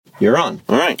You're on.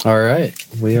 All right. All right.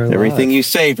 We are Everything live. you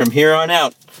say from here on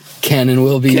out. Canon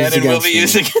will be used against me.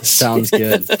 Sounds Sounds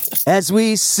good. As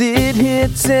we sit here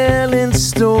telling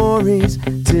stories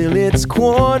till it's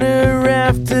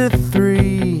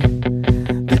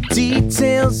 3:15. The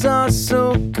details are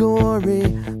so gory,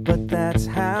 but that's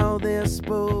how they're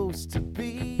supposed to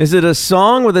be. Is it a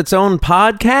song with its own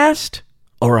podcast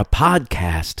or a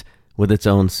podcast with its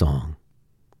own song?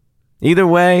 Either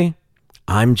way,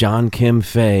 I'm John Kim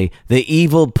Fay, the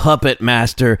evil puppet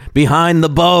master behind the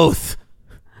both.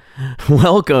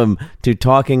 Welcome to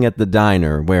Talking at the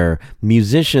Diner, where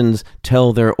musicians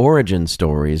tell their origin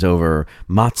stories over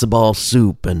matzo ball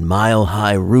soup and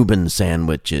mile-high Reuben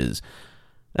sandwiches.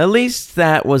 At least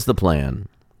that was the plan.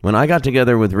 When I got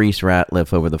together with Reese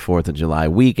Ratliff over the 4th of July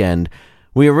weekend,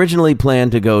 we originally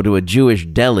planned to go to a Jewish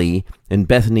deli in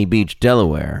Bethany Beach,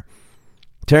 Delaware.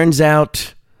 Turns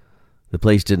out the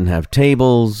place didn't have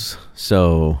tables,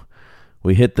 so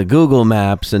we hit the Google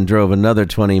Maps and drove another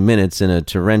 20 minutes in a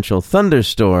torrential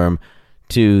thunderstorm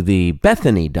to the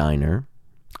Bethany Diner,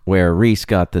 where Reese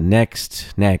got the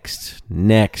next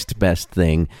best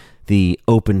thing, the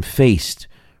open-faced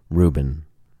Reuben.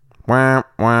 Wah,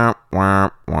 wah, wah,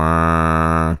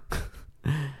 wah.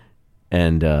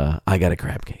 And I got a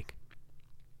crab cake.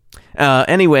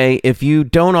 Anyway, if you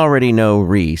don't already know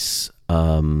Reese,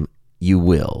 you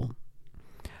will.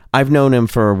 I've known him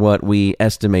for what we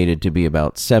estimated to be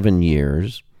about 7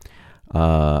 years.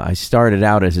 I started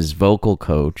out as his vocal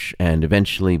coach and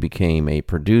eventually became a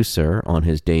producer on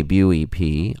his debut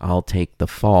EP, I'll Take the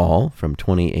Fall, from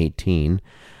 2018.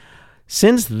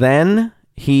 Since then,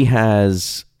 he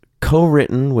has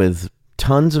co-written with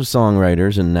tons of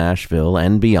songwriters in Nashville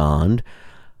and beyond,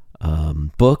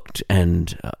 booked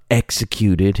and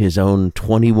executed his own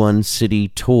 21-city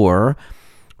tour,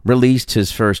 released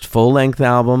his first full-length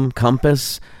album,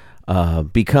 Compass,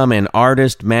 become an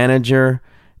artist manager,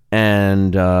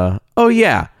 and,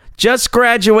 just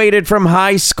graduated from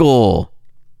high school.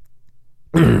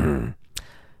 Get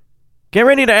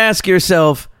ready to ask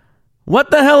yourself, what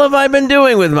the hell have I been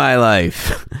doing with my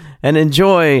life? And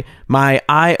enjoy my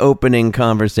eye-opening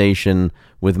conversation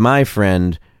with my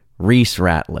friend, Reese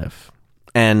Ratliff.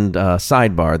 And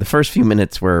sidebar, the first few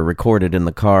minutes were recorded in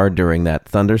the car during that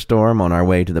thunderstorm on our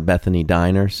way to the Bethany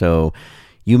Diner, so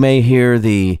you may hear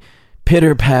the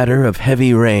pitter-patter of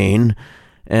heavy rain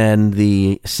and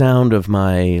the sound of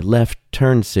my left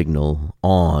turn signal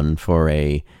on for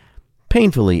a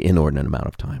painfully inordinate amount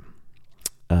of time.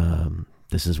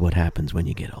 This is what happens when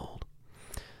you get old.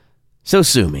 So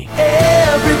sue me.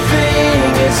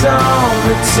 Everything is on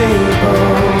the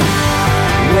table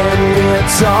when we're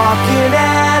talking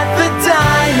at the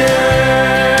diner.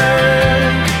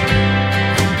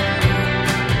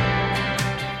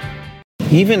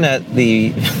 Even at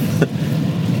the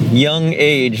young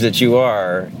age that you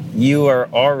are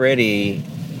already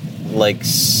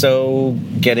so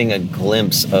getting a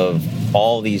glimpse of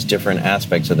all these different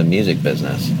aspects of the music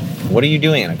business. What are you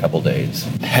doing in a couple days?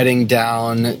 Heading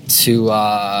down to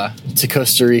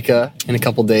Costa Rica in a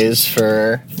couple days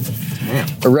for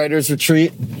a writer's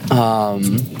retreat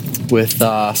with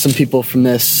some people from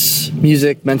this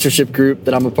music mentorship group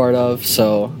that I'm a part of.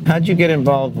 So, how'd you get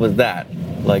involved with that?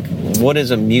 What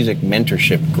is a music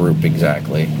mentorship group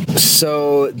exactly?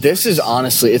 So this is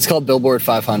honestly, it's called Billboard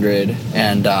 500,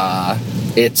 and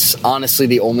it's honestly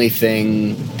the only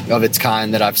thing of its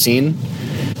kind that I've seen.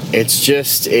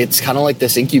 It's kind of like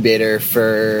this incubator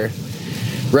for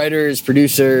writers,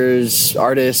 producers,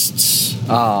 artists.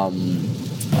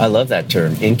 I love that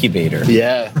term, incubator.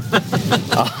 Yeah.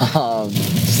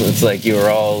 So it's like you were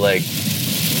all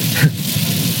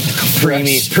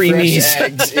preemies. Fresh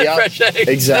eggs. Yep, Fresh eggs.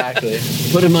 Exactly.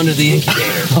 Put them under the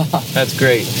incubator. That's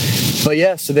great. But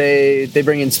yeah, so they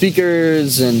bring in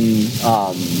speakers and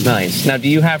nice. Now, do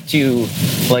you have to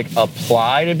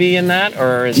apply to be in that,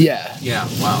 or is yeah.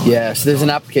 Wow. Yeah, so there's an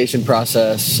application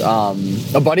process.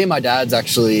 A buddy of my dad's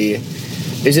actually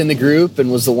is in the group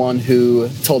and was the one who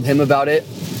told him about it.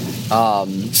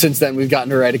 Since then, we've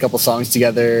gotten to write a couple songs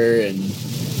together, and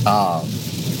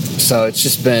so it's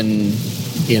just been,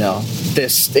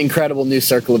 this incredible new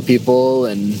circle of people,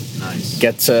 and nice.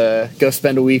 Get to go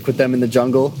spend a week with them in the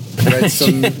jungle,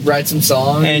 write some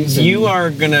songs. And you are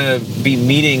gonna be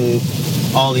meeting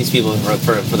all these people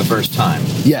for the first time.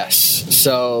 Yes.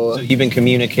 So you've been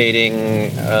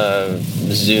communicating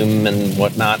Zoom and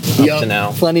whatnot up to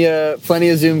now. Plenty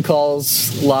of Zoom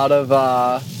calls, a lot of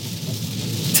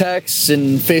texts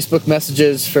and Facebook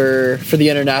messages for the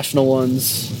international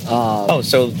ones.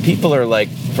 So people are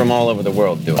from all over the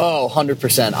world doing it.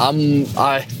 100%.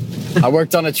 I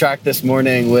worked on a track this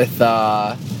morning with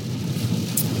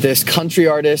this country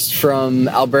artist from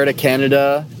Alberta,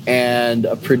 Canada, and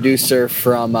a producer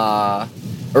from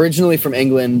originally from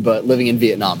England but living in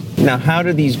Vietnam. Now, how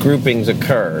do these groupings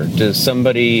occur? Does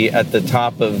somebody at the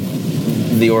top of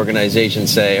the organization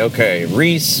say, okay,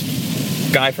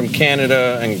 Reese, guy from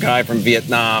Canada and guy from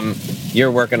Vietnam,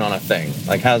 you're working on a thing?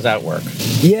 Like, how's that work?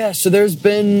 Yeah, so there's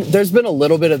been a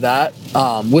little bit of that.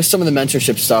 With some of the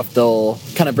mentorship stuff, they'll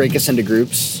kind of break us into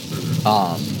groups.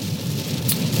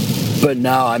 But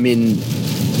no, I mean,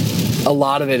 a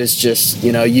lot of it is just,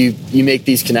 you know, you make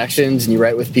these connections and you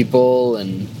write with people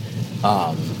and,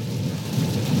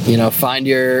 you know, find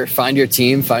your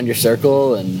team, find your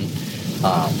circle. And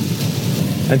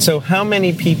so how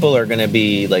many people are going to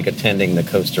be like attending the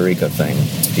Costa Rica thing?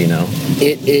 Do you know?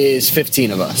 It is 15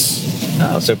 of us.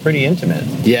 Oh, so pretty intimate.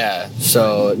 Yeah.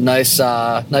 So nice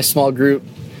small group.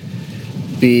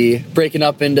 Be breaking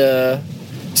up into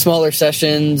smaller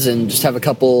sessions and just have a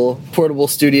couple portable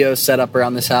studios set up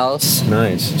around this house.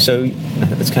 Nice. So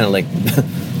it's kind of like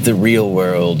the real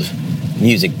world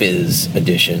music biz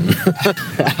edition.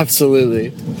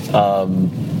 Absolutely.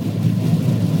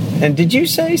 And did you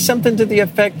say something to the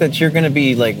effect that you're going to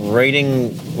be like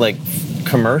writing like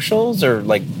commercials or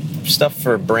like stuff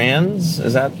for brands?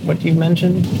 Is that what you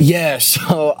mentioned? Yeah,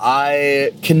 so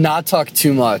I cannot talk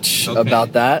too much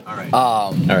about that. All right.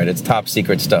 All right, it's top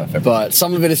secret stuff. But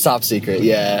some of it is top secret,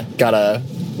 yeah. Gotta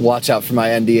watch out for my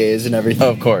NDAs and everything.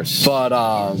 Of course.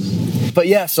 But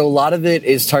yeah, so a lot of it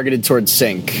is targeted towards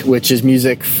sync, which is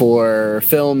music for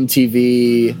film,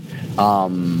 TV,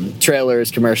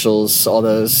 trailers, commercials, all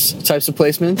those types of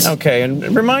placements. Okay,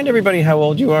 and remind everybody how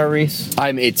old you are, Reese.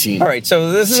 I'm 18. All right,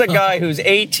 so this is a guy who's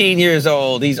 18 years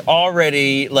old. He's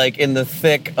already like in the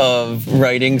thick of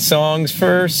writing songs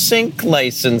for sync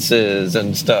licenses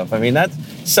and stuff. I mean, that's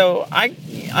so I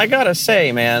gotta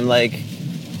say, man, like,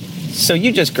 so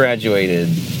you just graduated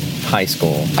high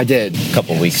school. I did. A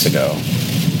couple weeks ago.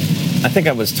 I think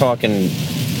I was talking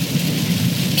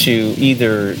to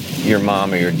either your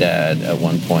mom or your dad at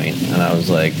one point, and I was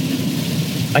like,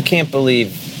 I can't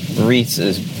believe Reese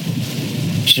is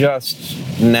just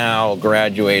now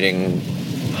graduating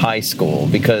high school,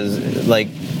 because like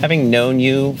having known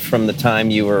you from the time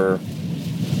you were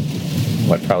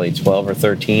probably 12 or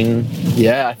 13.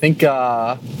 Yeah, I think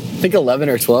 11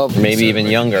 or 12, maybe even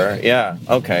younger. Yeah,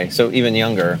 okay, so even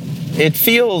younger. It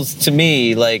feels to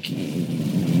me like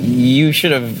you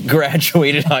should have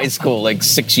graduated high school like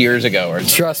 6 years ago or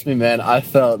something. Trust me, man, I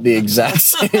felt the exact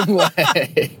same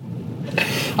way.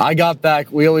 I got back,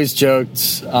 we always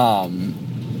joked,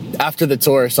 after the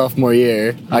tour, sophomore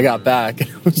year, I got back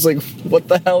and I was like, what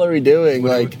the hell are we doing?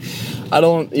 Like, I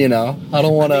don't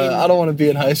want to be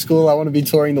in high school. I want to be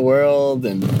touring the world.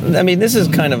 And I mean, this is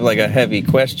kind of like a heavy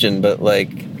question, but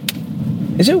like,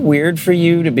 is it weird for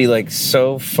you to be like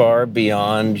so far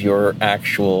beyond your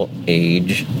actual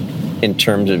age in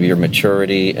terms of your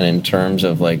maturity and in terms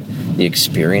of like the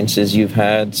experiences you've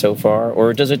had so far?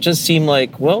 Or does it just seem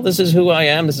like, well, this is who I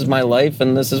am, this is my life,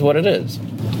 and this is what it is?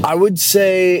 I would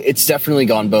say it's definitely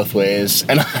gone both ways.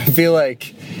 And I feel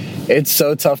like it's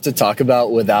so tough to talk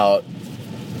about without,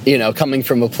 you know, coming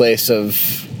from a place of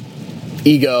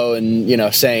ego and, you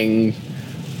know, saying,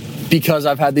 because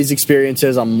I've had these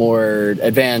experiences, I'm more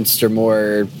advanced or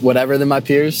more whatever than my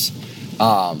peers.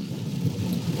 But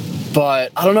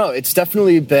I don't know, it's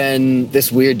definitely been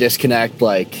this weird disconnect,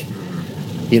 like,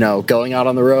 you know, going out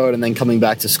on the road and then coming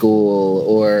back to school,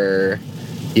 or,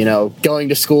 you know, going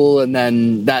to school and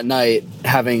then that night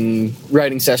having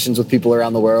writing sessions with people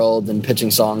around the world and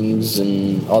pitching songs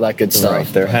and all that good stuff. Right,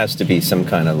 there has to be some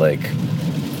kind of like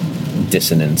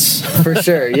dissonance. For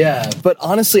sure, yeah. But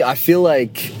honestly, I feel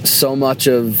like so much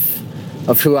of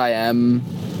who I am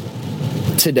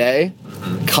today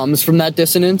comes from that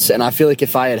dissonance, and I feel like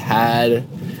if I had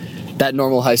that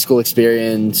normal high school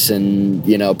experience and,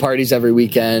 you know, parties every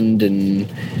weekend and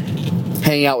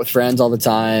hanging out with friends all the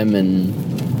time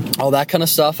and all that kind of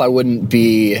stuff, I wouldn't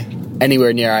be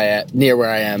anywhere near where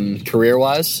I am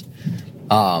career-wise.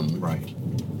 Right.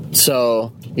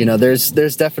 So, you know, there's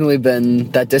definitely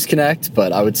been that disconnect,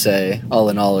 but I would say all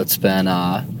in all, it's been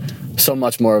so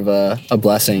much more of a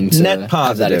blessing to net positive.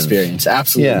 Have that experience.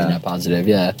 Absolutely, yeah. Net positive,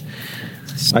 yeah.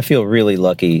 I feel really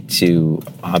lucky to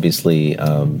obviously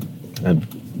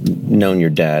I've known your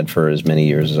dad for as many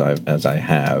years as I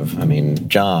have. I mean,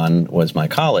 John was my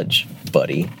college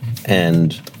buddy,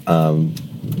 and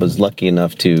was lucky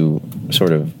enough to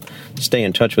sort of stay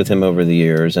in touch with him over the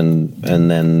years, and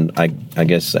then I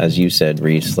guess, as you said,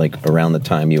 Reese, like around the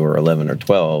time you were 11 or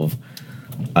 12,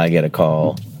 I get a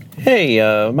call.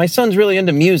 Hey, my son's really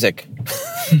into music.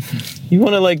 You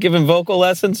want to like give him vocal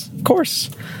lessons? Of course.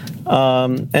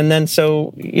 And then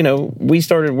so, we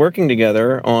started working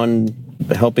together on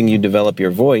helping you develop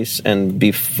your voice. And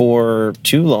before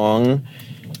too long,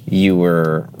 you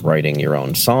were writing your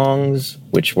own songs,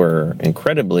 which were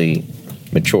incredibly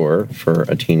mature for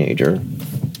a teenager.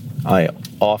 I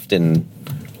often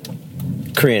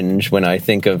cringe when I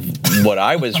think of what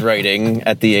I was writing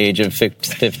at the age of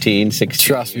 15, 16.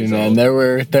 Trust me, man. There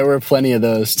were plenty of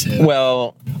those too.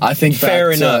 Well, I think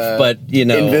fair enough, but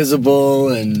Invisible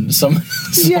and some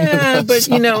yeah, but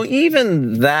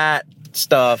even that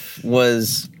stuff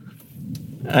was,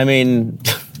 I mean,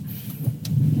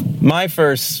 my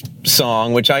first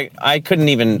song, which I couldn't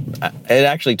even, it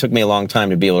actually took me a long time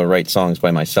to be able to write songs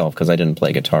by myself because I didn't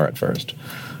play guitar at first.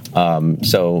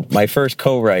 So my first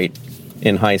co-write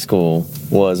in high school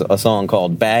was a song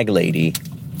called Bag Lady,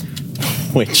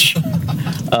 which,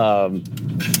 what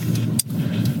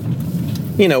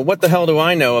the hell do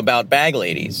I know about bag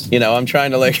ladies? I'm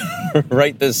trying to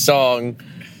write this song.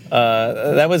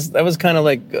 That was kind of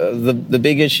like the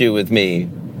big issue with me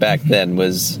back then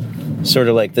was sort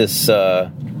of like this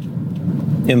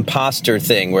imposter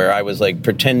thing where I was like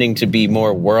pretending to be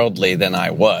more worldly than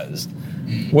I was.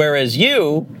 Whereas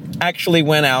you actually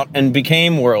went out and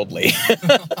became worldly.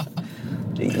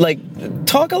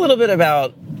 Talk a little bit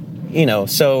about,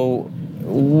 so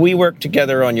we worked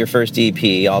together on your first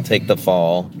EP, I'll Take the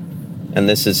Fall. And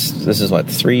this is what,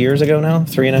 3 years ago now?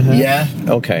 3.5? Yeah.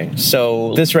 Okay.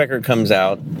 So this record comes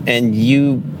out and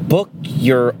you book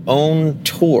your own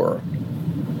tour.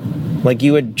 Like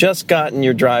you had just gotten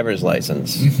your driver's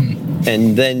license.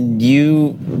 And then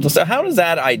so how does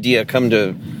that idea come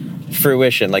to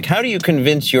fruition? Like, how do you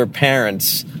convince your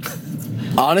parents?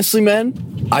 Honestly,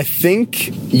 man, I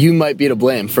think you might be to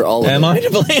blame for all of it. Am I to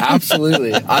blame?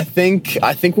 Absolutely. I think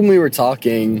when we were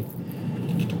talking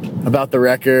about the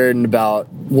record and about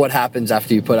what happens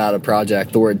after you put out a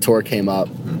project, the word tour came up.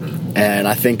 And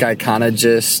I think I kind of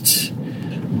just,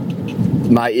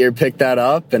 my ear picked that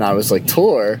up and I was like,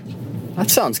 tour? That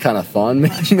sounds kind of fun.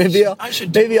 Maybe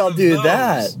I'll do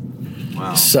that.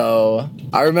 Wow. So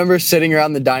I remember sitting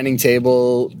around the dining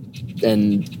table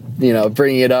and,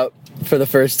 bringing it up for the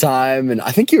first time. And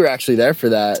I think you were actually there for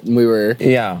that. And we were...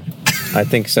 Yeah, I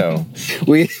think so.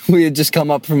 We had just come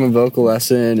up from a vocal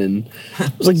lesson and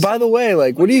I was like, by the way,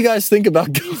 what do you guys think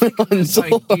about going on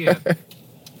tour?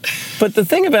 But the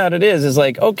thing about it is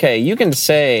like, okay, you can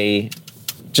say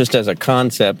just as a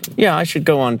concept, yeah, I should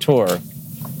go on tour.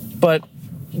 But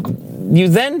you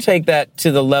then take that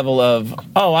to the level of,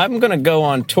 oh, I'm going to go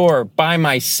on tour by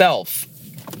myself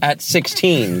at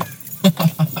 16.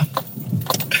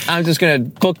 I'm just going to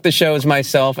book the shows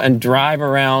myself and drive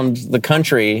around the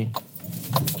country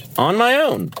on my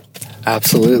own.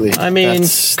 Absolutely. I mean,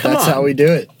 that's come on. How we do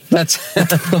it. That's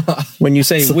when you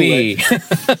say we.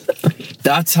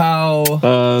 That's how.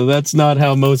 That's not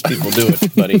how most people do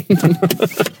it, buddy.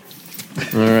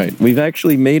 All right, we've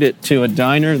actually made it to a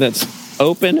diner that's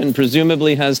open and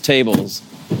presumably has tables.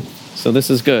 So this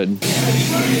is good.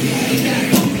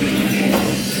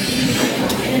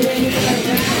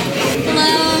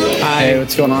 Hello. Hi. Hey,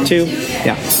 what's going on? 2?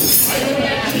 Yeah.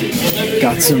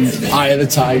 Got some Eye of the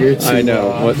Tiger to I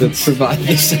know. provide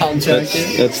the sound check.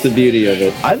 That's the beauty of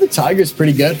it. Eye of the Tiger's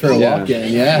pretty good for a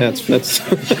walk-in, yeah. That's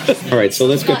all right, so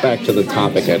let's get back to the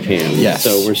topic at hand. Yes.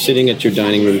 So we're sitting at your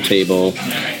dining room table.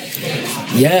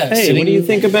 Yeah. Hey, what do you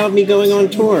think about me going on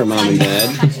tour, Mom and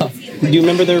Dad? Do you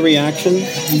remember their reaction?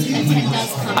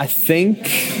 I think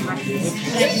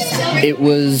it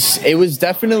was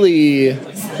definitely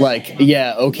like,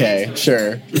 yeah, okay,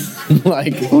 sure. What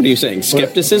are you saying?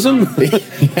 Skepticism?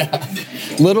 Yeah.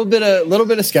 Little bit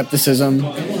of skepticism.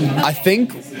 I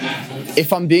think,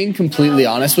 if I'm being completely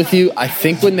honest with you, I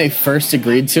think when they first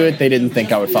agreed to it, they didn't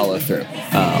think I would follow through.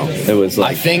 Oh, it was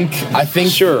like, I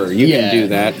think sure, you can do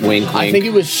that. Wink, wink. I think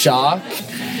it was shock.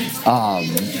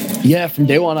 From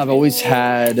day one, I've always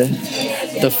had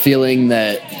the feeling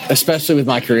that, especially with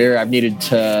my career, I've needed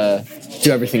to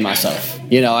do everything myself.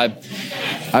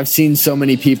 I've seen so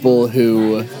many people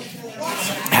who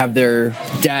have their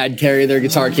dad carry their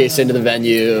guitar case into the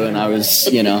venue, and I was,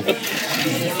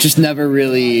 just never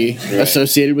really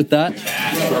associated with that.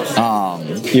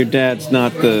 Your dad's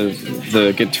not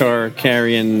the guitar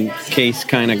carrying case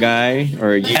kind of guy,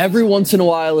 or every once in a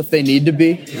while if they need to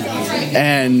be.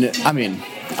 And I mean,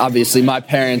 obviously my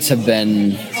parents have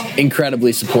been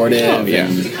incredibly supportive. Oh, yeah.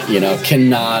 And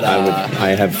cannot I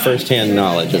have firsthand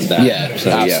knowledge of that. Yeah,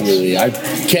 so, absolutely.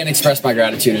 Yes. I can't express my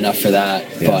gratitude enough for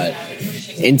that. Yeah. But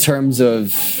in terms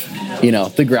of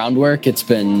the groundwork, it's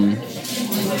been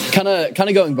kind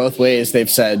of going both ways. They've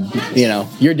said,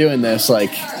 you're doing this,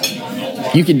 like,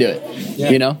 you can do it.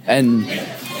 Yeah. And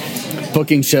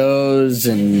booking shows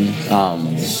and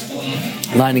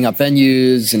lining up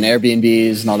venues and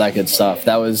Airbnbs and all that good stuff.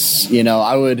 That was,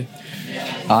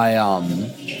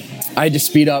 I had to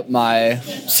speed up my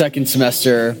second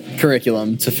semester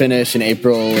curriculum to finish in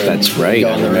April. That's right.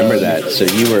 I remember that. So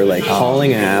you were like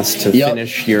hauling ass to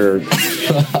finish your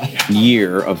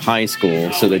year of high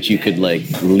school so that you could like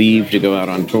leave to go out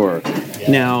on tour.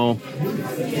 Now,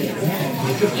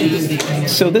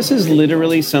 so this is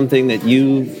literally something that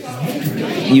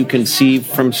you conceived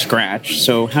from scratch.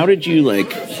 So how did you like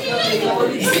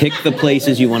pick the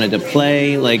places you wanted to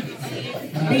play? Like,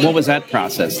 what was that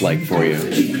process like for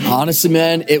you? Honestly,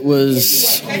 man, it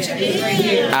was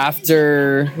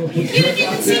after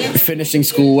finishing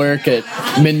schoolwork at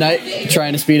midnight,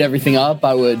 trying to speed everything up.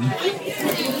 I would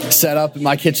set up at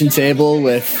my kitchen table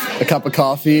with a cup of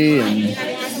coffee and,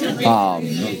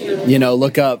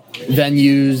 look up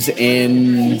venues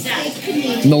in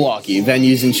Milwaukee,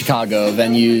 venues in Chicago,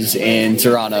 venues in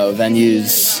Toronto,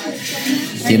 venues,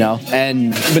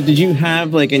 But did you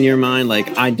have like in your mind,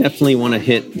 like, I definitely want to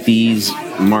hit these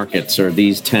markets or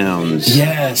these towns?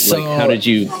 Yeah. So like, how did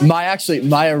you?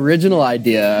 My original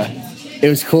idea, it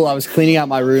was cool. I was cleaning out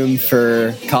my room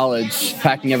for college,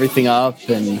 packing everything up,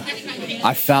 and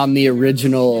I found the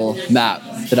original map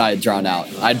that I had drawn out.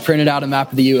 I'd printed out a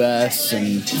map of the U.S.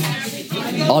 and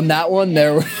on that one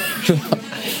there were,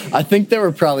 I think there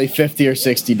were probably 50 or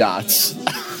 60 dots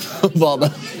of all the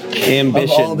Ambition.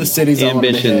 Of all the cities.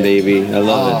 Ambition, baby. I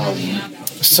love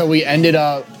it. So we ended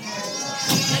up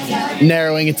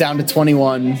narrowing it down to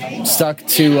 21, stuck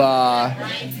to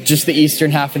just the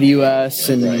eastern half of the U.S.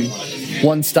 and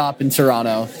one stop in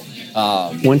Toronto.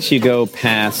 Once you go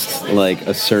past like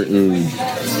a certain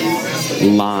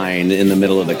line in the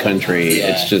middle of the country,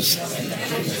 it's just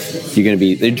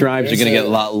the drives are gonna get a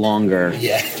lot longer.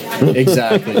 Yeah,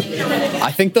 exactly.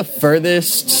 I think the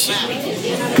furthest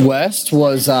west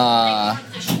was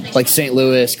like St.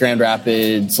 Louis, Grand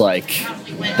Rapids, like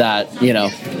that,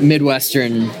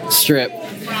 Midwestern strip.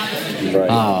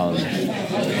 Right.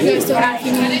 You guys still have a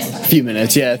few minutes? A few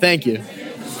minutes, yeah. Thank you.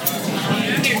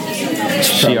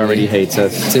 She already hates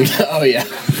us. Oh yeah.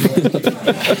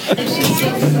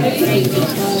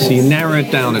 So you narrow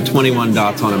it down to 21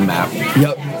 dots on a map.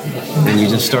 Yep. And you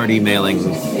just start emailing.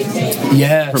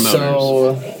 Yeah. Promoters.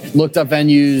 So looked up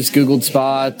venues, Googled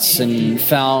spots, and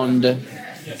found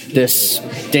this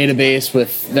database with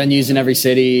venues in every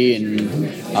city, and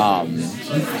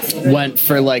went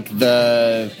for like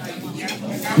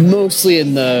mostly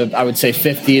in the, I would say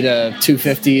 50 to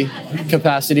 250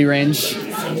 capacity range.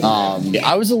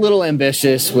 I was a little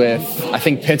ambitious with, I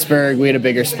think Pittsburgh, we had a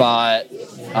bigger spot.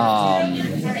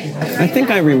 I think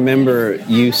I remember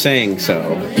you saying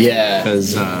so. Yeah.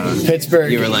 Because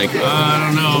Pittsburgh. you were like, I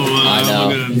don't know. I know.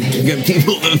 I'm going to get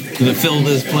people to fill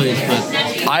this place.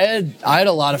 But I had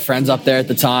a lot of friends up there at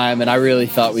the time, and I really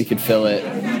thought we could fill it.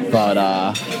 But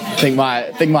I think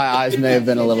my eyes may have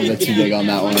been a little bit too big on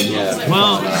that one. yeah.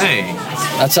 Well, hey,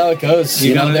 That's how it goes.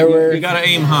 you There gotta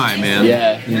aim high, man.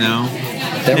 Yeah.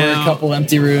 There were a couple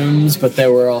empty rooms, but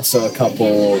there were also a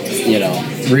couple,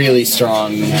 really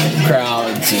strong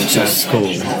crowds and That's just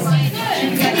cool.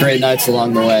 great nights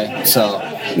along the way. So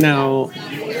Now,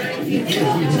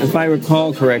 if I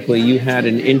recall correctly, you had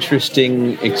an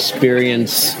interesting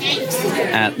experience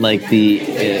at like the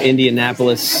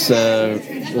Indianapolis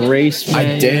Raceway.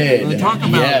 I did. Well, talk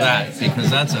about Yeah. that, because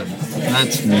that's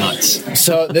nuts.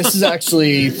 So this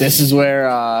is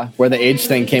where the age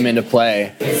thing came into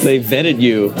play. They vetted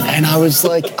you. And I was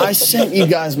like, I sent you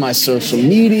guys my social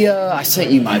media. I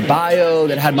sent you my bio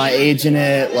that had my age in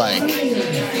it. Like,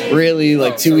 really,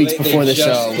 like 2 weeks before the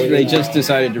show. They just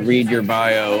decided to read your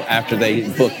bio after they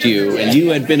booked you, and you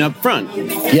had been up front.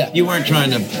 Yeah. You weren't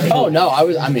trying to. Oh no,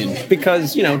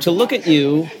 Because, to look at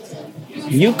you,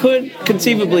 you could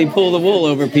conceivably pull the wool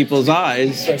over people's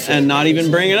eyes and not even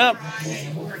bring it up.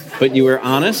 But you were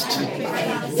honest,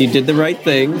 you did the right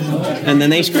thing, and then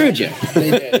they screwed you.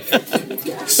 they did.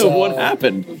 So what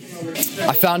happened?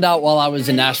 I found out while I was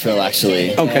in Nashville,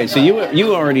 actually. Okay, so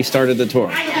you already started the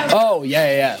tour. Oh,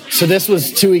 yeah. So this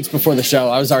was 2 weeks before the show.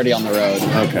 I was already on the road.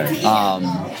 Okay.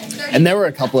 And there were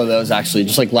a couple of those, actually,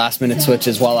 just like last minute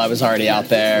switches while I was already out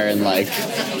there and like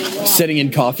sitting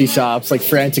in coffee shops, like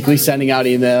frantically sending out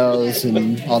emails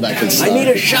and all that good stuff. I need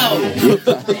a show.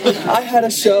 I had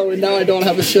a show and now I don't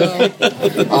have a show.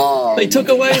 They took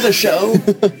away the show.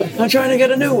 I'm trying to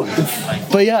get a new one.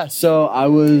 But yeah, so I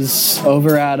was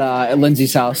over at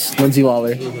Lindsay's house, Lindsay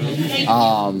Lawler.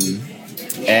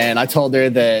 And I told her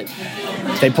that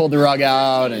they pulled the rug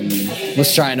out and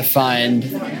was trying to find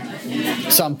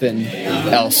something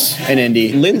else in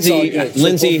indie.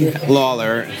 Lindsay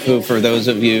Lawler, who, for those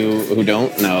of you who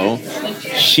don't know,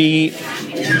 she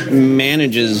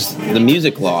manages the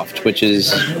Music Loft, which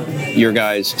is your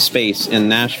guys' space in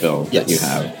Nashville that you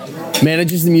have.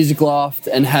 Manages the Music Loft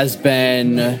and has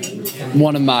been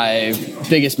one of my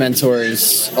biggest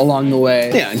mentors along the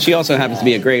way. Yeah, and she also happens to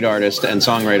be a great artist and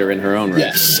songwriter in her own right.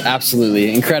 Yes,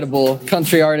 absolutely. Incredible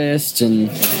country artist, and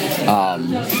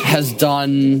has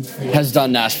done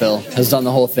Nashville, has done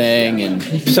the whole thing. And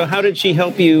so how did she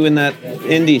help you in that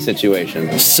indie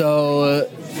situation? So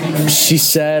she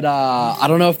said, I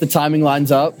don't know if the timing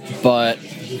lines up, but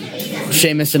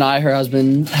Seamus and I, her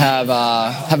husband, have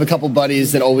a couple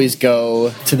buddies that always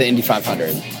go to the Indy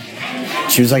 500.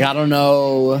 She was like, I don't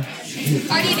know,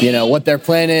 what their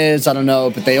plan is. I don't know,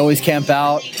 but they always camp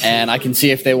out, and I can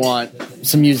see if they want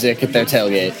some music at their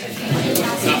tailgate.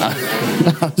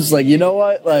 I was like, you know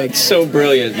what? Like, so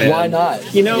brilliant, man. Why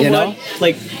not? You know what?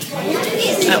 Like,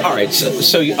 all right.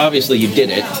 So obviously you did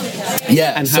it.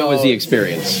 Yeah. And how was the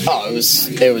experience? Oh,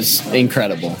 it was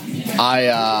incredible.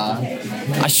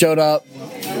 I showed up,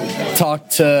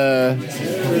 talked to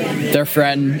their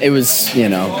friend. It was,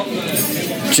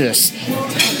 just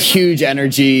huge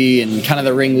energy and kind of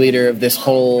the ringleader of this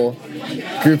whole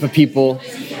group of people.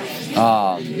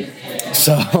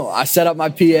 So I set up my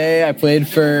PA. I played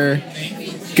for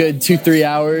good 2-3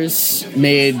 hours,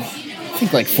 made I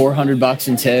think like $400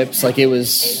 in tips. Like, it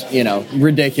was,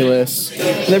 ridiculous.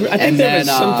 I think there was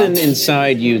something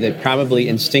inside you that probably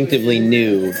instinctively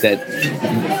knew that,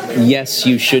 yes,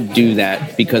 you should do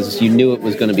that because you knew it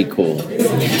was going to be cool.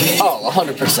 Oh,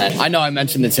 100%. I know I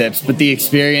mentioned the tips, but the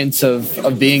experience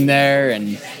of being there,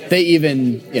 and they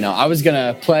even, I was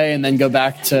going to play and then go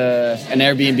back to an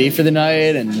Airbnb for the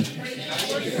night, and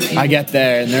I get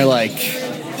there and they're like,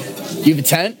 you have a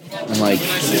tent? I'm like,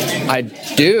 I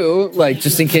do, like,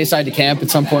 just in case I had to camp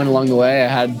at some point along the way. I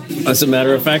had. As a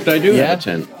matter of fact, I do have a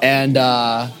tent. And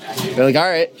they're like, all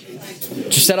right,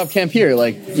 just set up camp here.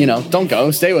 Like, don't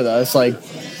go, stay with us. Like,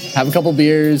 have a couple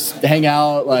beers, hang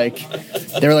out. Like,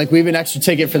 they were like, we have an extra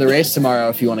ticket for the race tomorrow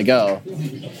if you want to go.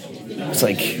 It's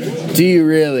like, do you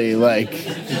really? Like,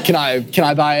 can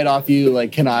I buy it off you?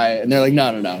 Like, can I? And they're like,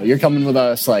 no, you're coming with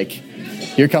us. Like,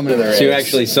 you're coming to the race. So you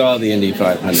actually saw the Indy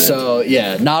 500. So,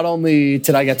 yeah, not only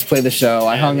did I get to play the show,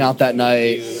 I hung out that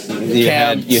night. You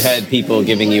had people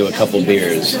giving you a couple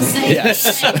beers.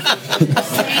 Yes.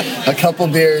 A couple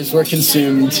beers were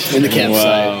consumed in the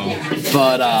campsite.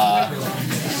 Wow.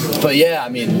 But yeah, I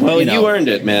mean, well, you earned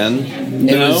it, man.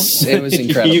 It was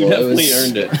incredible. You definitely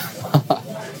earned it.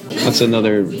 That's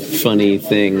another funny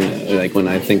thing, like when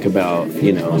I think about,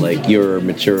 like your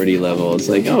maturity level, it's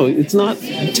like, oh, it's not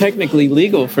technically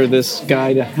legal for this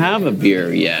guy to have a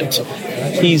beer yet.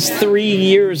 He's 3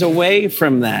 years away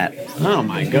from that. Oh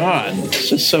my God. It's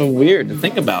just so weird to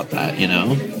think about that,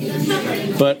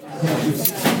 But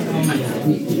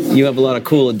you have a lot of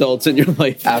cool adults in your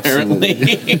life, apparently,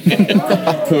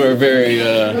 who are very,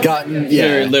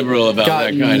 very liberal about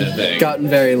that kind of thing. Gotten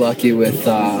very lucky with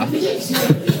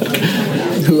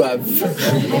who I've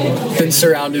been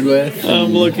surrounded with.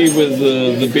 I'm lucky with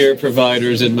the beer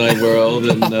providers in my world,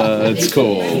 and it's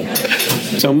cool.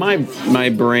 So my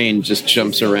brain just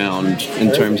jumps around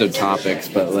in terms of topics,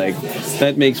 but like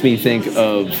that makes me think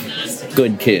of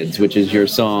Good Kids, which is your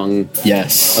song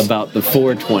about the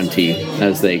 420,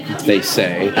 as they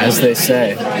say. As they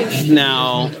say.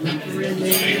 Now,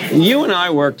 you and I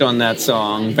worked on that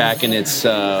song back in its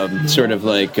sort of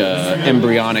like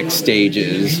embryonic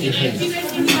stages,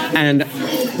 and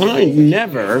I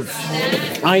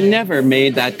never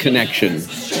made that connection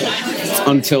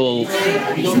until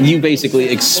you basically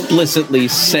explicitly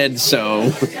said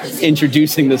so,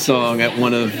 introducing the song at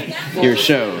one of your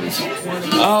shows.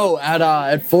 Oh,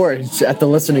 at Forge, at the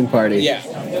listening party. Yeah.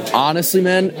 Honestly,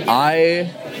 man,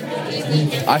 I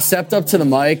stepped up to the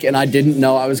mic and I didn't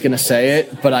know I was going to say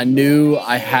it, but I knew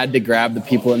I had to grab the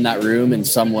people in that room in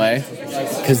some way,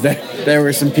 because there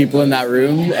were some people in that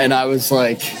room, and I was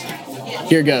like,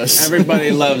 here goes.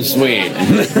 Everybody loves weed.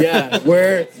 Yeah,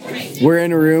 we're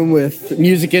in a room with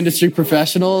music industry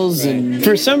professionals, and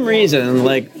for some reason,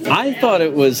 like, I thought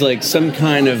it was like some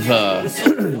kind of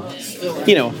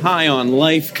high on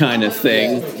life kind of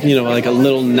thing, like a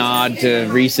little nod to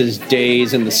Reese's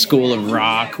Days and the School of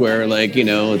Rock, where like,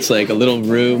 it's like a little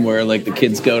room where like the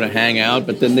kids go to hang out,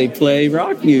 but then they play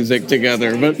rock music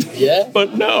together.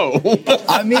 But no.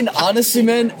 I mean, honestly,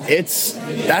 man, that's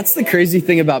the crazy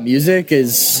thing about music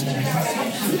is,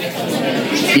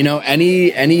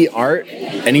 any art,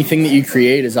 anything that you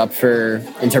create is up for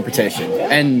interpretation.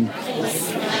 And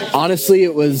Honestly,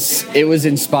 it was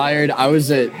inspired. I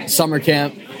was at summer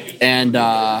camp, and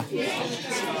a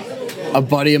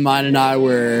buddy of mine and I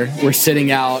were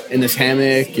sitting out in this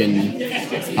hammock, and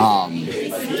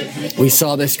we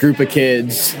saw this group of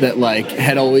kids that like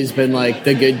had always been like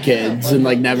the good kids and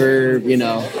like never,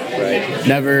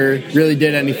 never really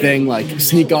did anything, like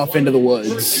sneak off into the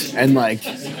woods, and like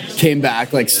came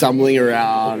back like stumbling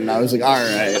around. And I was like, all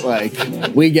right,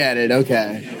 like we get it,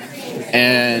 okay.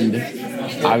 And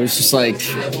I was just like,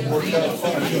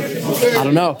 I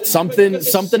don't know,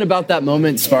 something about that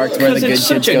moment sparked where the good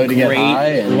kids go to get high.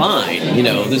 And line,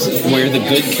 this is where the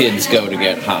good kids go to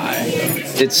get high.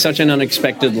 It's such an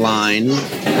unexpected line.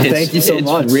 Thank you so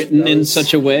much. It's written in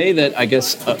such a way that I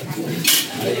guess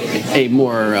a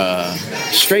more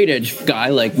straight edge guy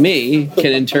like me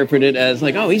can interpret it as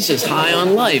like, oh, he's just high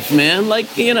on life, man. Like,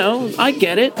 I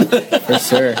get it. For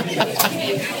sure.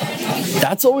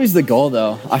 That's always the goal,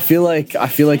 though. I feel like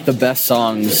the best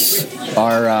songs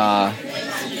are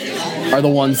the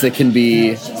ones that can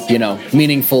be,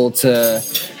 meaningful to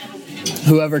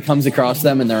whoever comes across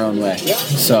them in their own way.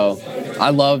 So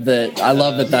I love that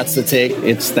that's the take.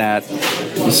 It's that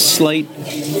slight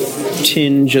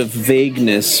tinge of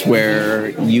vagueness where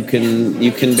you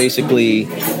can basically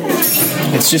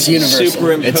it's just universal.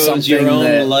 Superimpose your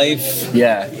own life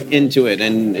yeah. into it,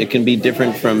 and it can be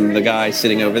different from the guy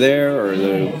sitting over there or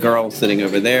the girl sitting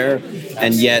over there,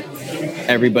 and yet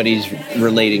everybody's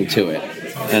relating to it.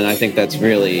 And I think that's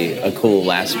really a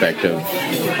cool aspect of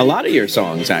a lot of your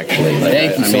songs, actually. Like,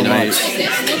 Thank you so much.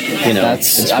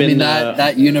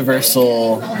 That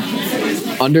universal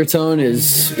undertone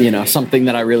is, something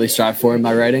that I really strive for in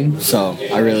my writing. So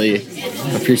I really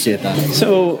appreciate that.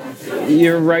 So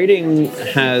your writing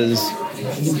has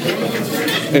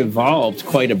evolved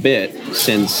quite a bit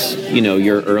since,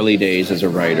 your early days as a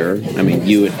writer. I mean,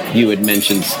 you had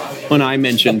mentioned, when I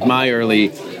mentioned my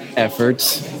early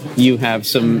efforts, you have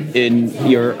some in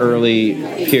your early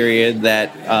period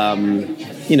that,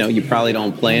 you probably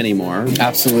don't play anymore.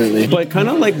 Absolutely. But kind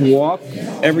of like walk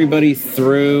everybody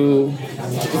through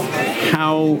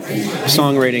how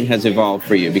songwriting has evolved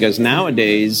for you. Because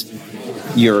nowadays,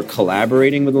 you're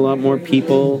collaborating with a lot more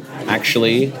people.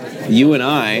 Actually, you and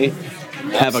I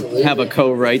have a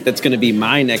co-write that's going to be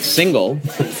my next single.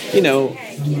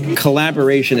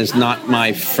 Collaboration is not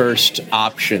my first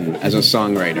option as a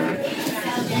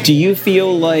songwriter. Do you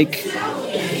feel like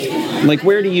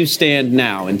where do you stand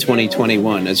now in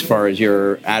 2021 as far as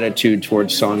your attitude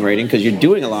towards songwriting? Because you're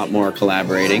doing a lot more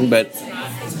collaborating, but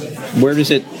where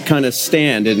does it kind of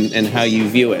stand in how you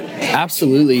view it?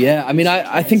 Absolutely, yeah. I mean,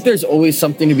 I think there's always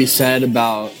something to be said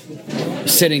about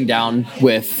sitting down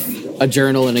with a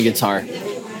journal and a guitar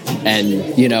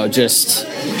and, just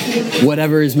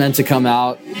whatever is meant to come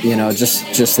out,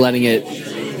 just letting it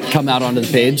come out onto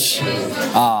the page.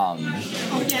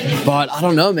 But I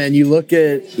don't know, man. You look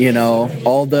at,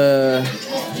 all the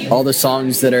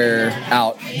songs that are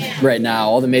out right now,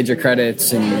 all the major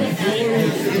credits, and,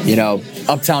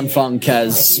 Uptown Funk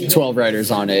has 12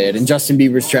 writers on it, and Justin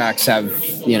Bieber's tracks have,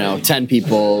 10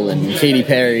 people, and Katy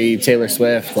Perry, Taylor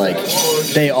Swift, like,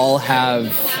 they all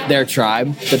have their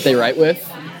tribe that they write with.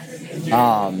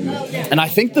 And I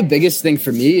think the biggest thing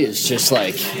for me is just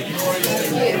like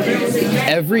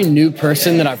every new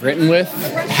person that I've written with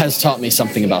has taught me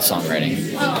something about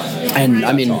songwriting. And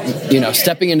I mean,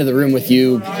 stepping into the room with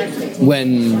you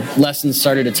when lessons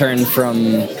started to turn from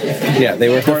they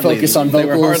were hardly focus on vocals,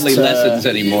 they were hardly lessons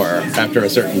anymore after a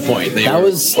certain point. That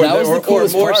was the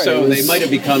coolest more part. So they might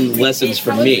have become lessons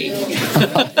for me.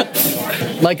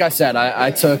 Like I said,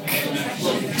 I took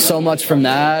so much from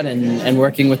that, and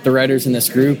working with the writers in this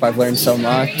group, I've learned so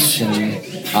much.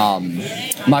 And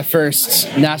my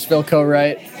first Nashville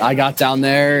co-write, I got down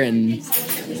there and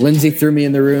Lindsay threw me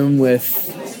in the room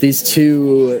with these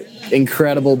two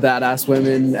incredible badass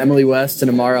women, Emily West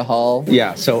and Amara Hall.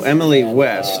 Yeah, so Emily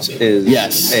West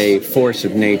is a force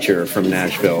of nature from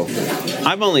Nashville.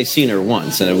 I've only seen her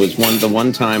once, and it was the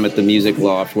one time at the Music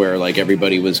Loft where like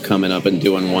everybody was coming up and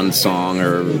doing one song,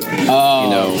 or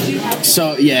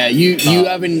So yeah, you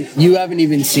haven't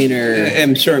even seen her.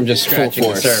 I'm sure I'm just scratching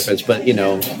the surface, but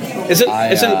isn't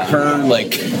her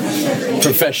like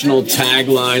professional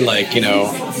tagline like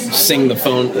sing the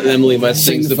phone? Emily West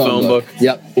sings the phone book.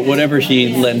 Yep. Whatever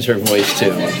she lends her voice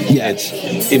to,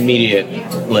 it's immediate,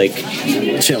 like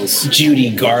chills.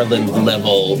 Judy Garland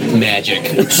level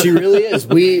magic. She really is.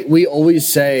 We always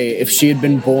say if she had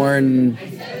been born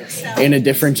in a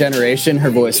different generation,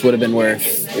 her voice would have been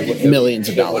worth millions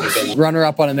of dollars.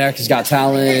 Runner-up on America's Got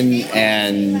Talent,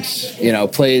 and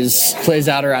plays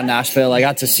out around Nashville. I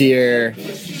got to see her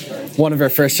one of her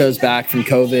first shows back from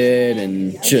COVID,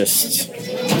 and just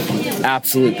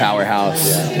absolute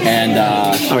powerhouse. And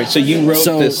all right, so you wrote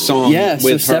this song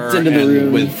with stepped her into the and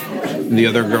room with the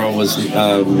other girl was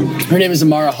her name is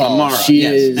Amara Hall. Amara. She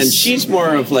is, and she's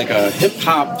more of like a hip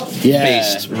hop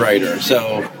based writer.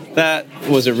 So that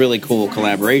was a really cool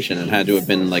collaboration. It had to have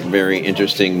been like very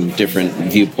interesting, different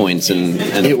viewpoints and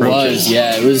it approaches.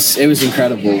 was, it was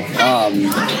incredible.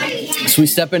 So we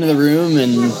step into the room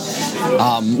and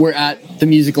we're at the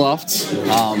Music Loft.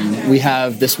 We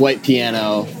have this white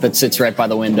piano that sits right by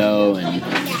the window, and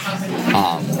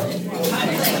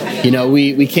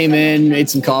we came in, made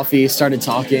some coffee, started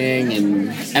talking,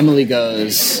 and Emily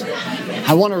goes,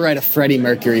 "I want to write a Freddie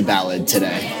Mercury ballad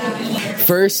today."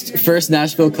 First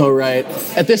Nashville co-write.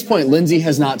 At this point, Lindsay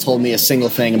has not told me a single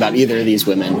thing about either of these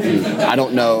women. I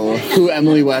don't know who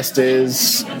Emily West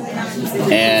is.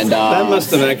 And that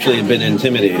must have actually been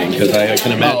intimidating, because I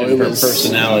can imagine her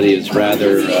personality is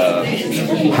rather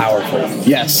powerful.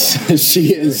 Yes,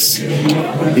 she is.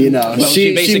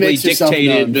 She basically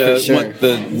dictated what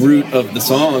the root of the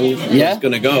song was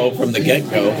going to go from the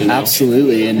get-go.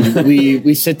 Absolutely, and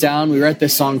we sit down. We write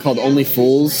this song called "Only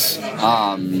Fools,"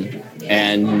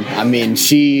 and I mean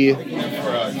she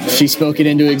spoke it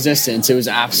into existence. It was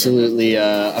absolutely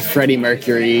a Freddie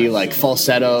Mercury like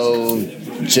falsetto.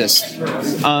 Just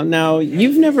now,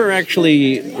 you've never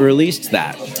actually released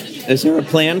that. Is there a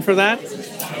plan for that?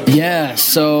 Yeah,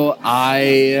 so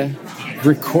I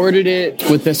recorded it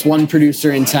with this one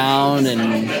producer in town,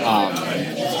 and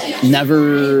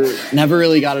never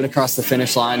really got it across the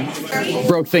finish line.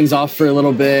 Broke things off for a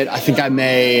little bit. I think I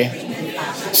may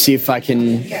see if I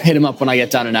can hit him up when I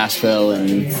get down to Nashville,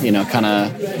 and kind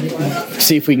of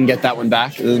see if we can get that one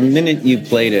back. The minute you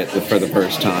played it for the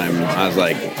first time, I was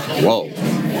like, whoa.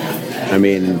 I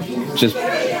mean, just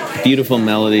beautiful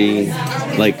melody,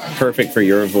 like perfect for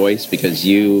your voice, because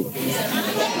you're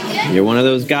one of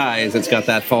those guys that's got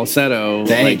that falsetto.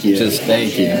 Thank you.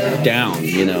 Down,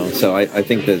 So I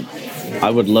think that I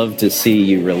would love to see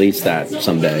you release that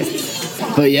someday.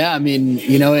 But yeah, I mean,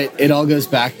 it all goes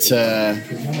back to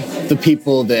the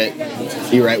people that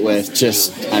you write with.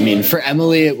 For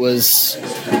Emily, it was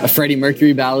a Freddie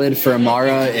Mercury ballad. For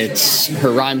Amara, it's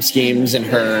her rhyme schemes and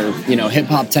her, hip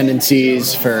hop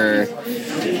tendencies. For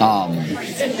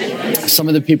some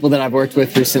of the people that I've worked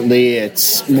with recently,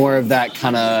 it's more of that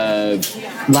kind of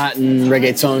Latin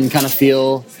reggaeton kind of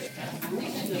feel.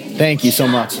 Thank you so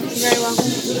much. You're very welcome.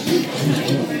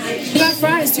 You got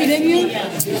fries too, didn't you?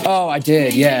 Oh, I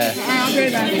did, yeah. All right, I'll get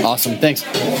it back. Awesome, thanks.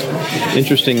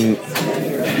 Interesting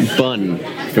bun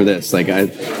for this.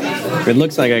 It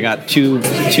looks like I got two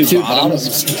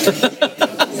bottoms.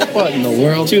 What in the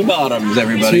world? Two bottoms,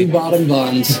 everybody. Two bottom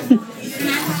buns.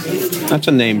 That's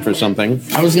a name for something.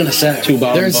 I was gonna say two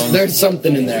bottom buns. There's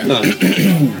something in there.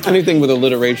 Anything with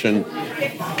alliteration.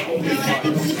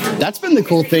 That's been the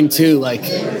cool thing too. I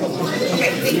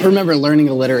remember learning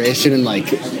alliteration in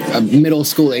a middle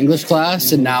school English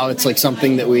class, and now it's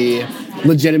something that we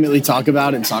legitimately talk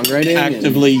about in songwriting.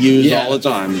 Actively use all the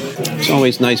time. It's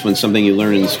always nice when something you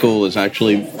learn in school is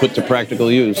actually put to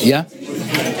practical use. Yeah.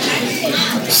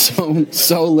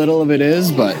 So little of it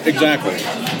is, but exactly.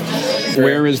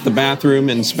 Where is the bathroom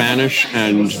in Spanish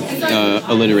and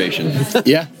alliteration?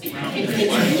 Yeah.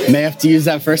 May have to use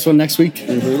that first one next week.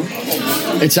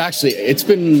 Mm-hmm.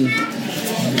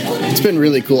 It's been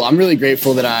really cool. I'm really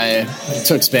grateful that I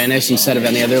took Spanish instead of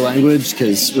any other language,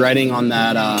 because writing on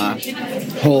that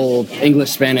whole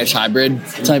English-Spanish hybrid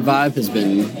type vibe has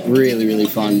been really, really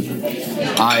fun.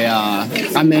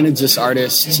 I manage this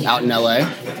artist out in LA,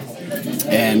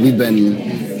 and we've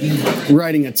been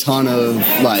writing a ton of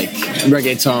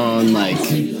reggaeton,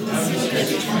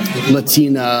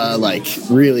 Latina,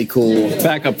 really cool.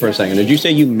 Back up for a second. Did you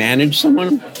say you manage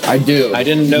someone? I do. I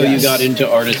didn't know you got into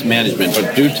artist management,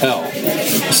 but do tell.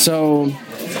 So,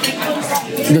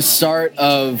 the start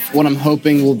of what I'm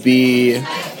hoping will be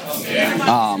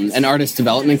an artist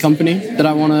development company that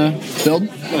I want to build.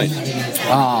 Nice.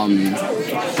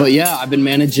 But yeah, I've been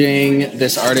managing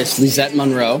this artist, Lisette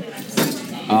Monroe.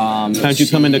 How'd you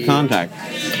come into contact?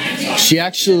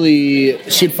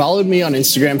 She'd followed me on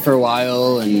Instagram for a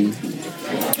while and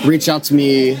reached out to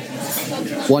me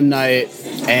one night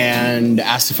and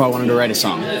asked if I wanted to write a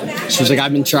song. She was like,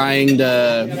 I've been trying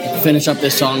to finish up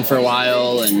this song for a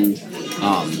while, and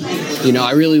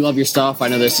I really love your stuff. I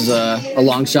know this is a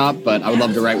long shot, but I would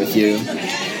love to write with you.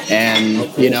 And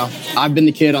I've been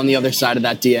the kid on the other side of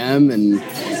that DM, and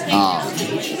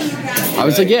I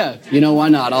was like, yeah, why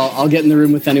not? I'll get in the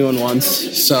room with anyone once.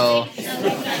 So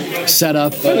set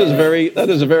up. That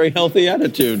is a very healthy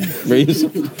attitude, Reese.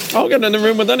 I'll get in the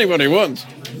room with anybody once.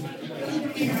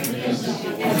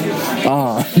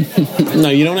 No,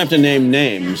 you don't have to name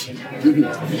names.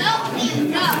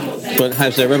 But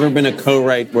has there ever been a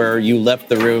co-write where you left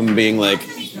the room being like,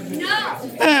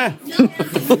 eh?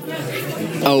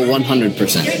 Oh,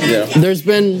 100%. Yeah. There's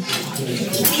been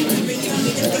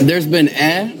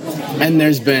and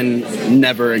there's been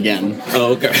never again.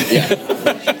 Oh, okay. Yeah.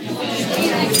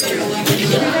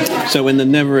 So in the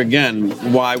never again,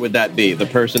 why would that be? The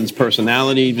person's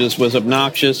personality just was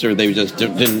obnoxious, or they just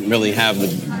didn't really have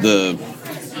the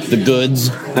goods?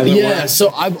 as it Yeah, were? so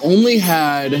I've only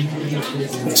had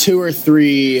 2 or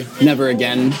 3 never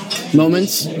again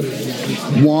moments.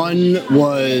 One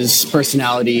was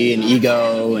personality and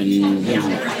ego and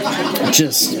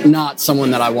just not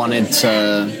someone that I wanted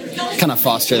to kind of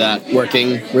foster that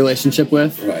working relationship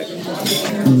with. Right.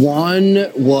 One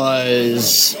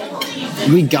was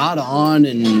we got on,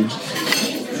 and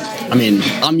I mean,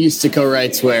 I'm used to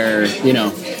co-writes where, you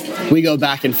know, we go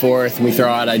back and forth and we throw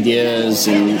out ideas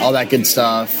and all that good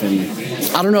stuff. And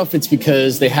I don't know if it's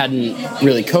because they hadn't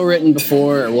really co-written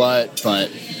before or what, but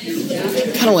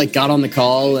kind of like got on the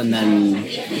call and then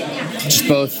just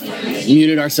both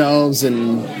muted ourselves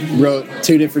and wrote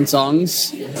 2 different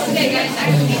songs.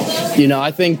 You know, I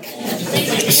think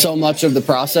so much of the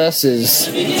process is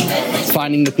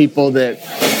finding the people that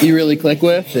you really click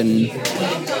with and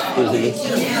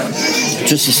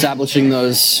just establishing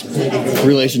those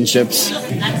relationships.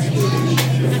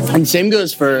 And same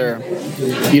goes for,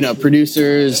 you know,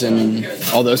 producers and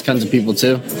all those kinds of people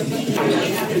too.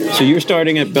 So you're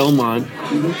starting at Belmont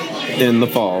in the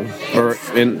fall, or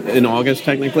in August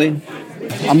technically?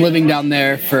 I'm living down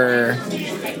there for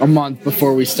a month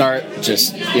before we start,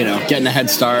 just, you know, getting a head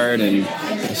start. And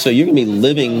So you're going to be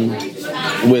living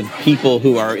with people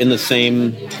who are in the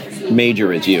same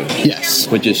major as you, yes,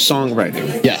 which is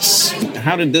songwriting. yes.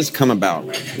 How did this come about?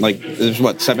 Like, there's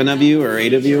what, 7 of you or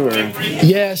 8 of you? Or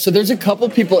Yeah, so there's a couple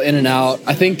people in and out.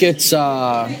 I think it's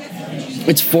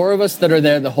 4 of us that are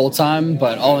there the whole time,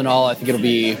 but all in all, I think it'll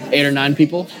be 8 or 9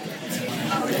 people.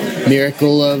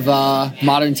 Miracle of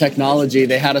modern technology.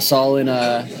 They had us all in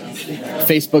a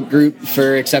Facebook group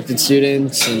for accepted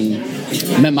students, and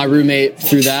met my roommate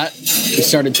through that. We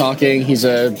started talking. He's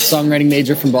a songwriting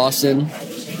major from Boston.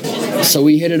 So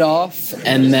we hit it off,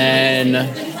 and then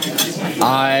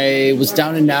I was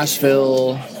down in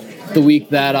Nashville the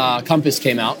week that Compass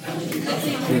came out,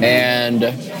 and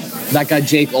that guy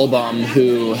Jake Olbaum,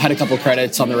 who had a couple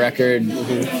credits on the record,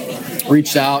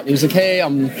 reached out. He was like, "Hey,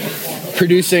 I'm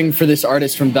producing for this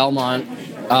artist from Belmont.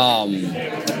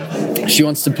 She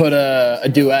wants to put a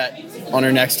duet on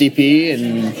her next EP,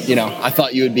 and you know, I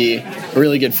thought you would be a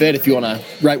really good fit if you want to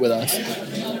write with us."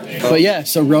 But yeah,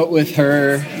 so wrote with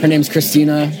her. Her name's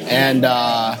Christina, and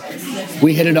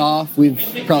we hit it off. We've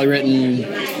probably written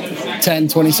 10,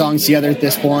 20 songs together at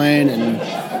this point, and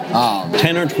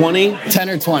 10 or 20? 10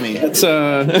 or 20. It's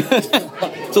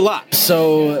it's a lot.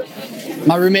 So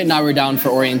my roommate and I were down for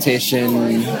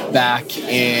orientation back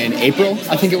in April,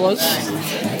 I think it was.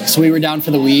 So we were down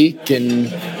for the week,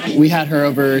 and we had her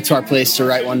over to our place to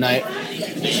write one night.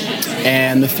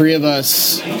 And the 3 of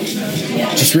us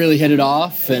just really hit it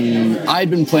off, and I'd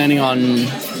been planning on,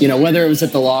 you know, whether it was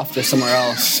at the Loft or somewhere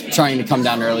else, trying to come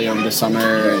down early over the summer.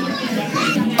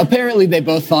 And apparently they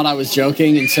both thought I was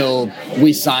joking until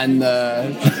we signed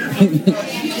the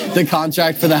the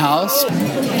contract for the house.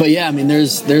 But yeah, I mean,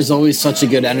 there's always such a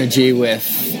good energy with,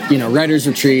 you know, writers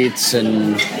retreats,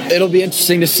 and it'll be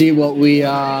interesting to see what we do.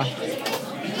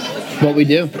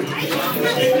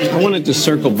 I wanted to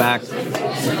circle back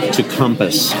to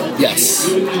Compass, Yes.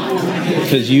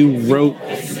 because you wrote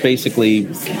basically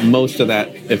most of that,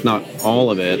 if not all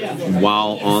of it,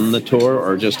 while on the tour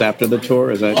or just after the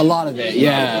tour. Is that? A lot of it,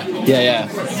 yeah.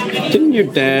 Didn't your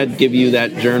dad give you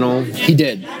that journal? He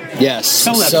did, yes.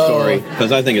 Tell that story,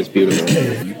 because I think it's beautiful.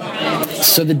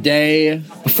 So the day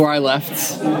before I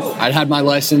left, I'd had my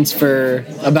license for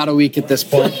about a week at this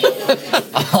point.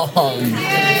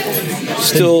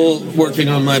 Still working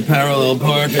on my parallel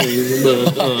parking,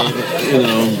 but, you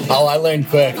know. Oh, I learned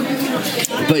quick.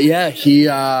 But yeah, he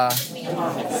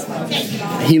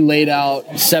laid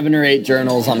out 7 or 8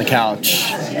 journals on the couch,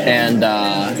 and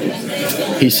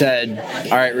he said,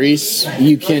 "All right, Reese,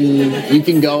 you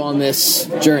can go on this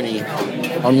journey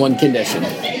on one condition."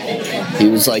 He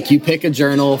was like, "You pick a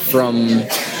journal from,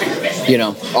 you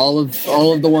know, all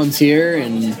of the ones here,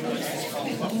 and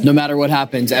no matter what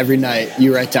happens, every night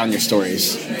you write down your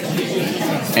stories."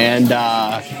 And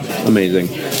Amazing.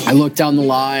 I looked down the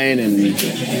line, and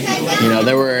you know,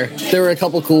 there were a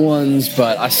couple cool ones,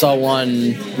 but I saw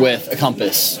one with a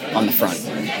compass on the front,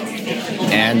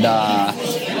 and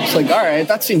it's like, all right,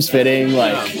 that seems fitting.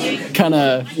 Like, kind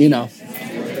of, you know,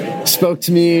 spoke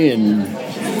to me and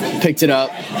picked it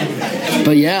up.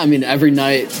 But yeah, I mean, every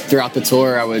night throughout the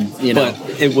tour, I would, But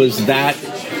it was that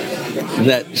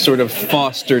sort of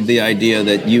fostered the idea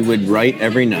that you would write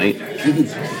every night.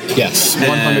 Yes,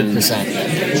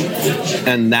 100%.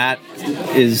 And that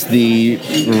is the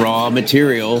raw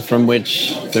material from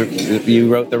which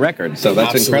you wrote the record. So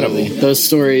that's Absolutely. incredible. Those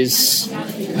stories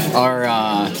are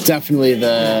definitely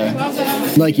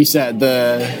like you said,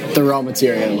 the raw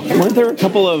material. Weren't there a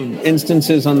couple of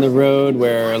instances on the road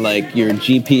where like your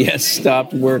GPS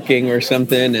stopped working or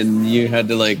something and you had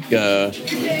to like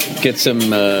get some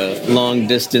long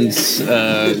distance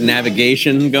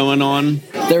navigation going on?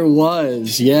 There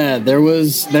was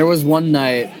one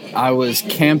night I was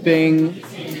camping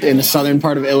in the southern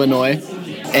part of Illinois,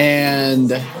 and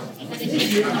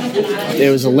it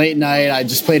was a late night. I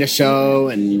just played a show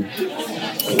and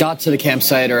got to the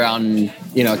campsite around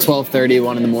 12:30,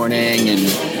 1 in the morning, and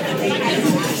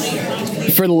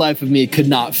for the life of me could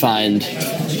not find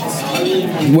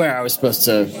where I was supposed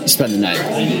to spend the night.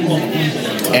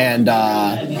 And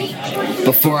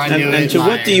before I knew it, and to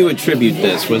what do you attribute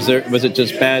this? Was it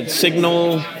just bad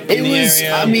signal?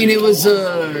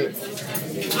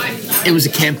 It was a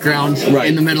campground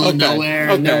in the middle of nowhere.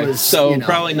 Okay. And there was,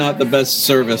 probably not the best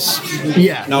service.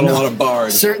 Yeah. Not a lot of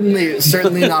bars. Certainly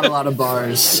not a lot of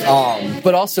bars.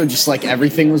 But also just like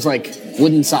everything was like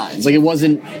wooden signs. Like it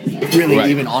wasn't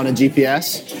really even on a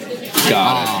GPS.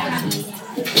 Got it.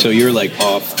 So you're like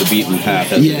off the beaten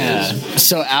path as it is.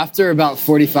 So after about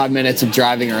 45 minutes of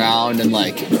driving around and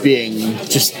like being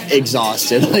just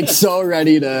exhausted, like so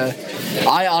ready to,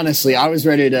 I was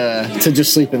ready to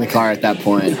just sleep in the car at that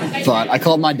point. But I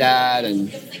called my dad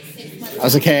and I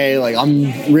was like, hey, like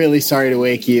I'm really sorry to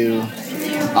wake you.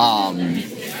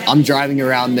 I'm driving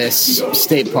around this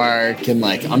state park and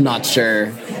like I'm not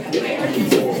sure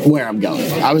where I'm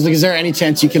going. I was like, is there any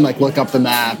chance you can like look up the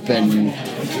map and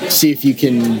see if you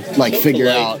can like figure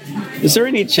out? Is there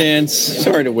any chance,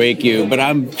 sorry to wake you, but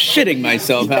I'm shitting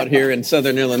myself out here in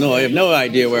southern Illinois. I have no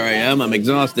idea where I am. I'm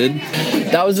exhausted.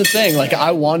 That was the thing. Like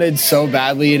I wanted so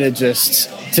badly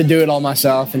to do it all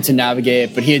myself and to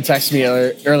navigate, but he had texted me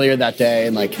earlier that day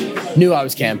and like knew I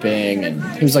was camping, and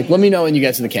he was like, let me know when you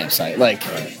get to the campsite. Like,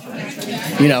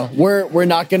 we're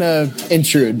not gonna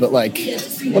intrude, but like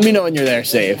let me know when you're there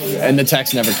safe. And the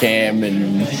text never came,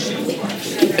 and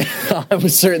I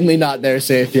was certainly not there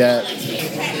safe yet.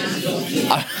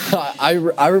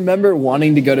 I remember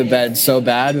wanting to go to bed so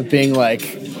bad, but being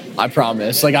like, I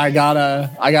promise, like I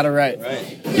gotta write.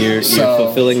 Right. You're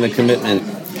fulfilling the commitment.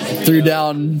 Threw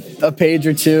down a page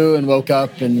or two and woke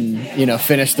up and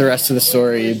finished the rest of the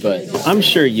story. But I'm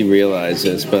sure you realize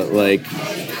this, but like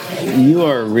you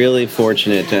are really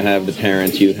fortunate to have the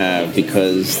parents you have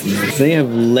because they have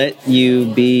let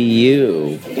you be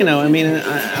you. I mean,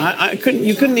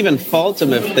 you couldn't even fault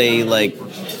them if they like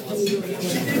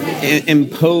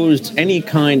imposed any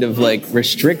kind of like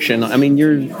restriction. I mean,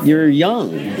 you're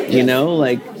young,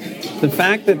 like the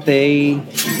fact that they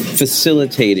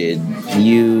facilitated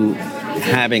you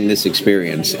having this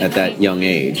experience at that young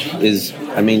age is,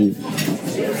 I mean,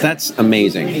 that's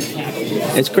amazing.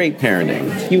 It's great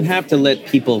parenting. You have to let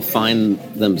people find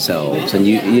themselves, and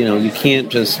you can't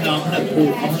just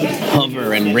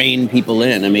hover and rein people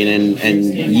in. I mean, and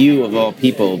you of all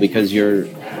people, because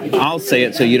I'll say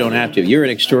it so you don't have to. You're an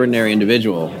extraordinary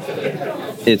individual.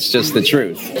 It's just the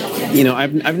truth.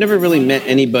 I've never really met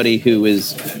anybody who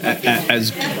is as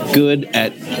good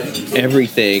at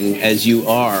everything as you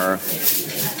are,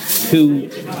 who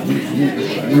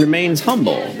remains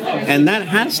humble, and that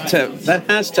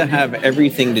has to have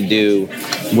everything to do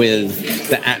with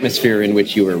the atmosphere in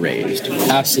which you were raised.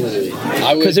 Absolutely,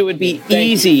 because it would be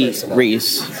easy,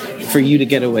 Reese, for you to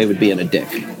get away with being a dick.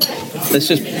 Let's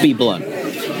just be blunt.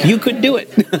 You could do it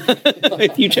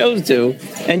if you chose to,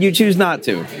 and you choose not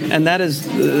to, and that's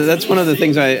one of the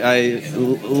things I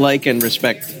like and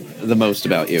respect the most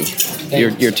about you.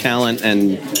 Your talent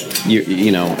and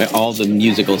all the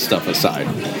musical stuff aside.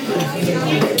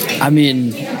 I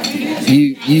mean,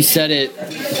 you said it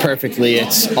perfectly.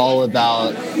 It's all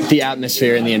about the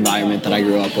atmosphere and the environment that I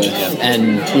grew up with,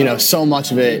 and so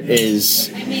much of it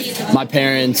is my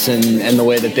parents and the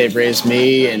way that they've raised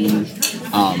me, and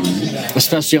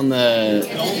especially on the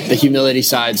humility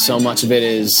side, so much of it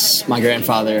is my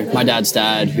grandfather, my dad's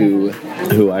dad, who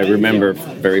I remember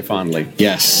very fondly.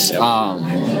 Yes.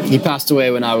 He passed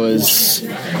away when I was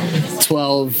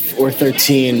 12 or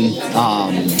 13,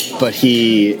 but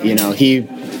he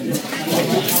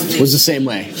was the same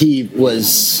way. He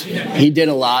did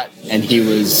a lot, and he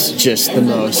was just the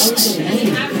most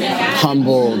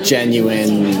humble,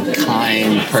 genuine,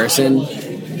 kind person.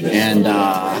 And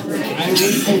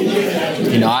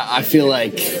You know, I feel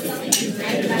like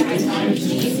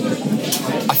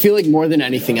more than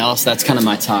anything else, that's kind of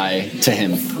my tie to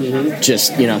him.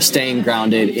 Just, you know, staying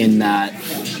grounded in that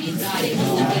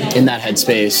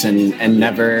headspace and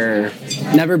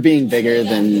never being bigger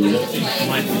than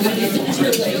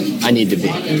I need to be.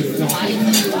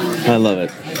 I love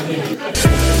it.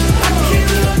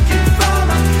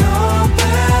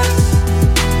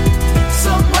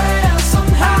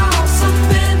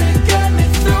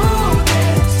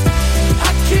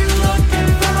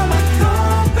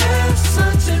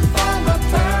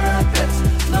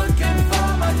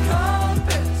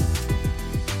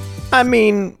 I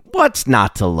mean, what's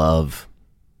not to love?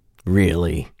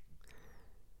 Really?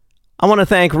 I want to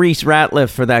thank Reese Ratliff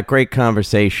for that great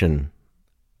conversation.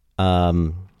 I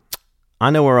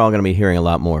know we're all going to be hearing a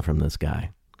lot more from this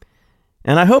guy.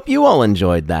 And I hope you all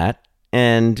enjoyed that.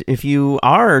 And if you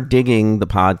are digging the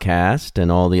podcast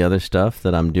and all the other stuff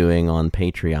that I'm doing on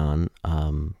Patreon,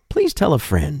 please tell a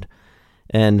friend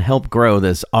and help grow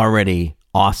this already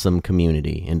awesome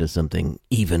community into something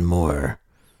even more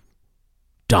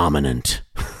dominant.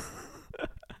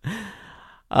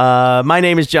 My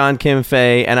name is John Kim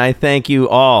Fay, and I thank you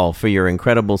all for your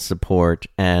incredible support.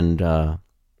 And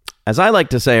as I like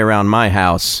to say around my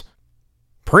house,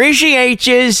 appreciate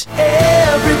yous.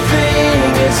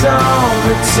 Everything is on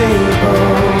the table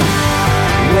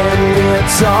when we're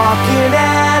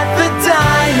talking.